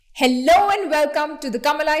Hello and welcome to the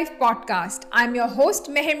Come Alive podcast. I'm your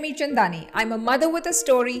host Mehermi Chandani. I'm a mother with a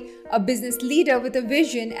story, a business leader with a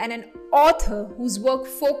vision, and an author whose work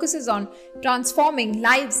focuses on transforming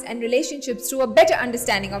lives and relationships through a better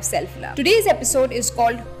understanding of self-love. Today's episode is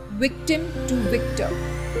called Victim to Victor.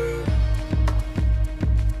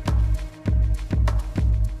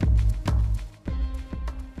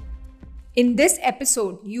 In this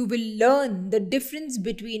episode, you will learn the difference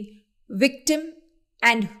between victim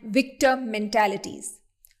and victor mentalities.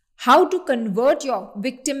 How to convert your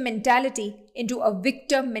victim mentality into a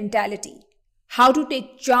victor mentality. How to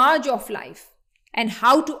take charge of life. And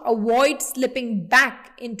how to avoid slipping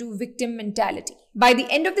back into victim mentality. By the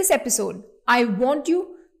end of this episode, I want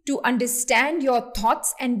you to understand your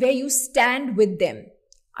thoughts and where you stand with them.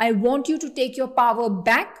 I want you to take your power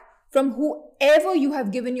back from whoever you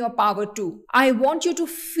have given your power to. I want you to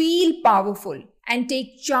feel powerful and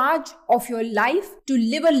take charge of your life to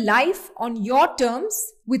live a life on your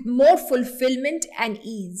terms with more fulfillment and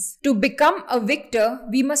ease. To become a victor,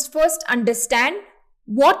 we must first understand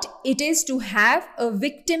what it is to have a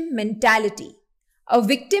victim mentality. A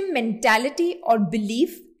victim mentality or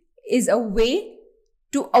belief is a way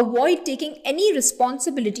to avoid taking any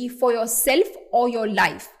responsibility for yourself or your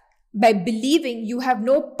life by believing you have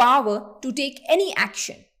no power to take any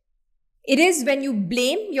action. It is when you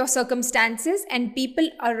blame your circumstances and people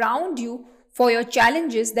around you for your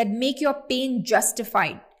challenges that make your pain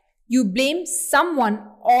justified. You blame someone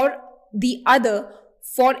or the other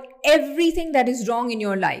for everything that is wrong in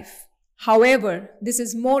your life. However, this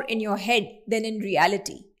is more in your head than in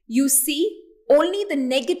reality. You see only the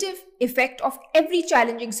negative effect of every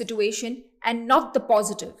challenging situation and not the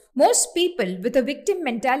positive. Most people with a victim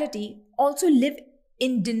mentality also live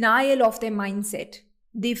in denial of their mindset.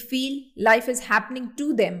 They feel life is happening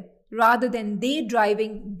to them rather than they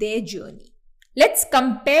driving their journey. Let's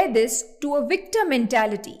compare this to a victor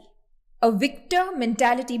mentality. A victor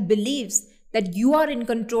mentality believes that you are in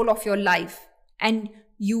control of your life and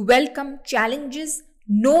you welcome challenges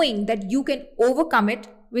knowing that you can overcome it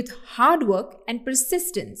with hard work and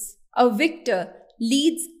persistence. A victor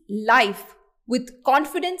leads life with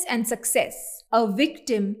confidence and success. A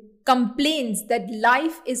victim complains that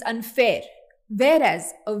life is unfair,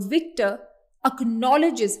 whereas a victor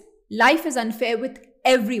acknowledges life is unfair with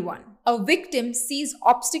everyone. A victim sees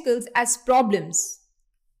obstacles as problems.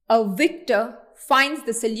 A victor finds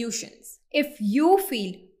the solutions. If you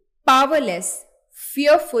feel powerless,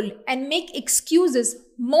 fearful, and make excuses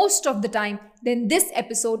most of the time, then this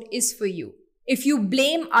episode is for you. If you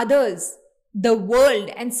blame others, the world,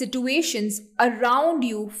 and situations around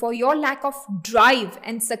you for your lack of drive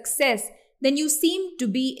and success, then you seem to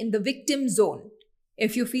be in the victim zone.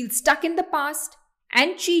 If you feel stuck in the past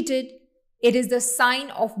and cheated, it is the sign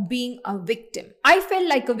of being a victim. I felt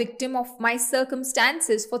like a victim of my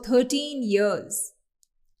circumstances for 13 years.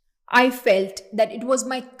 I felt that it was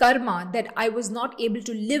my karma that I was not able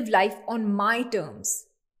to live life on my terms.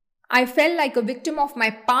 I felt like a victim of my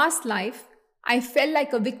past life. I felt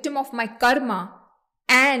like a victim of my karma,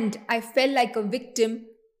 and I felt like a victim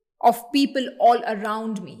of people all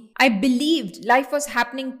around me. I believed life was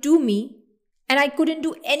happening to me and I couldn't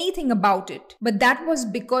do anything about it. But that was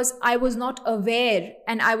because I was not aware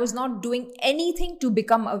and I was not doing anything to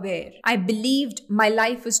become aware. I believed my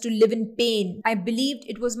life was to live in pain. I believed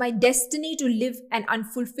it was my destiny to live an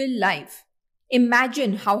unfulfilled life.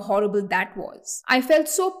 Imagine how horrible that was. I felt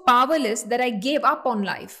so powerless that I gave up on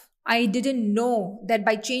life. I didn't know that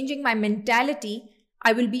by changing my mentality,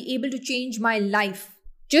 I will be able to change my life.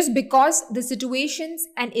 Just because the situations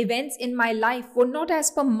and events in my life were not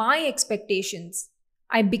as per my expectations,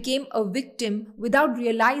 I became a victim without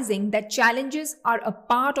realizing that challenges are a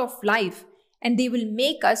part of life and they will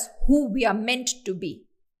make us who we are meant to be.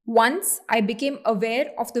 Once I became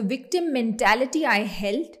aware of the victim mentality I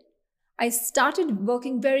held, I started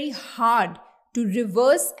working very hard to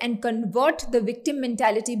reverse and convert the victim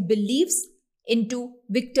mentality beliefs into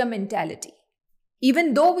victor mentality.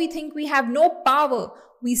 Even though we think we have no power,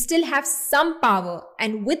 we still have some power,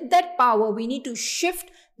 and with that power, we need to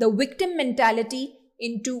shift the victim mentality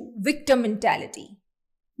into victor mentality.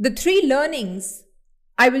 The 3 learnings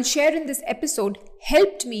I will share in this episode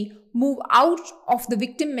helped me move out of the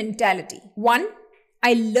victim mentality. 1.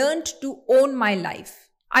 I learned to own my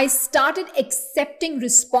life. I started accepting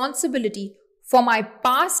responsibility for my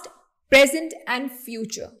past, present, and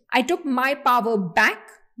future. I took my power back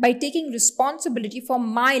by taking responsibility for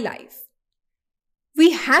my life.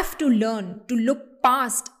 We have to learn to look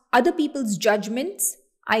past other people's judgments,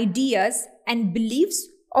 ideas, and beliefs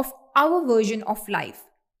of our version of life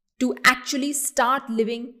to actually start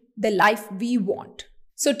living the life we want.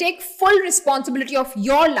 So take full responsibility of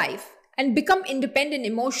your life and become independent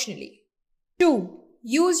emotionally. 2.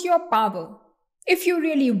 Use your power. If you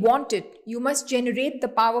really want it, you must generate the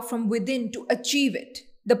power from within to achieve it.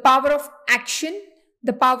 The power of action,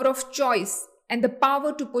 the power of choice, and the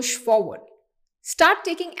power to push forward. Start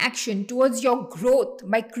taking action towards your growth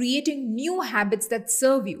by creating new habits that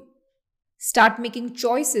serve you. Start making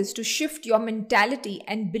choices to shift your mentality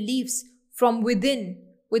and beliefs from within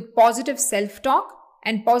with positive self-talk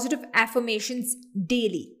and positive affirmations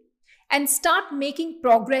daily. And start making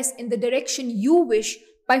progress in the direction you wish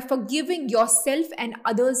by forgiving yourself and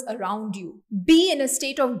others around you. Be in a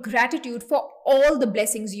state of gratitude for all the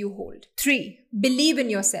blessings you hold. 3. Believe in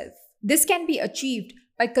yourself. This can be achieved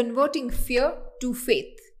by converting fear to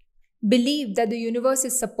faith. Believe that the universe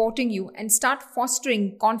is supporting you and start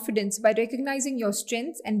fostering confidence by recognizing your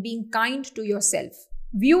strengths and being kind to yourself.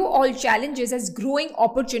 View all challenges as growing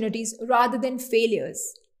opportunities rather than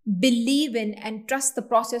failures. Believe in and trust the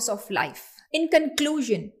process of life. In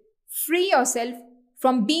conclusion, free yourself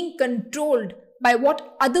from being controlled by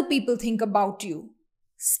what other people think about you.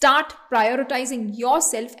 Start prioritizing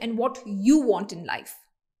yourself and what you want in life.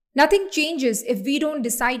 Nothing changes if we don't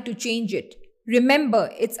decide to change it. Remember,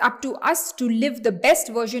 it's up to us to live the best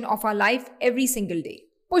version of our life every single day.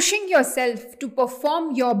 Pushing yourself to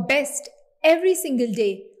perform your best every single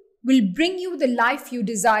day will bring you the life you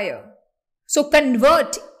desire. So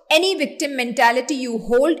convert any victim mentality you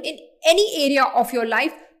hold in any area of your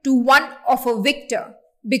life to one of a victor,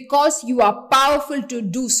 because you are powerful to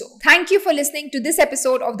do so. Thank you for listening to this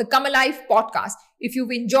episode of the Come Alive podcast. If you've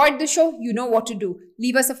enjoyed the show, you know what to do.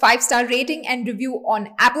 Leave us a 5-star rating and review on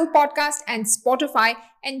Apple Podcast and Spotify,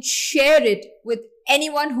 and share it with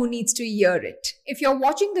anyone who needs to hear it. If you're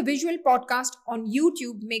watching the visual podcast on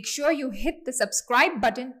YouTube, make sure you hit the subscribe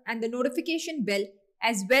button and the notification bell,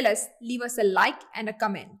 as well as leave us a like and a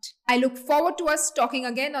comment. I look forward to us talking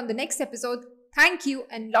again on the next episode. Thank you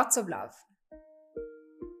and lots of love.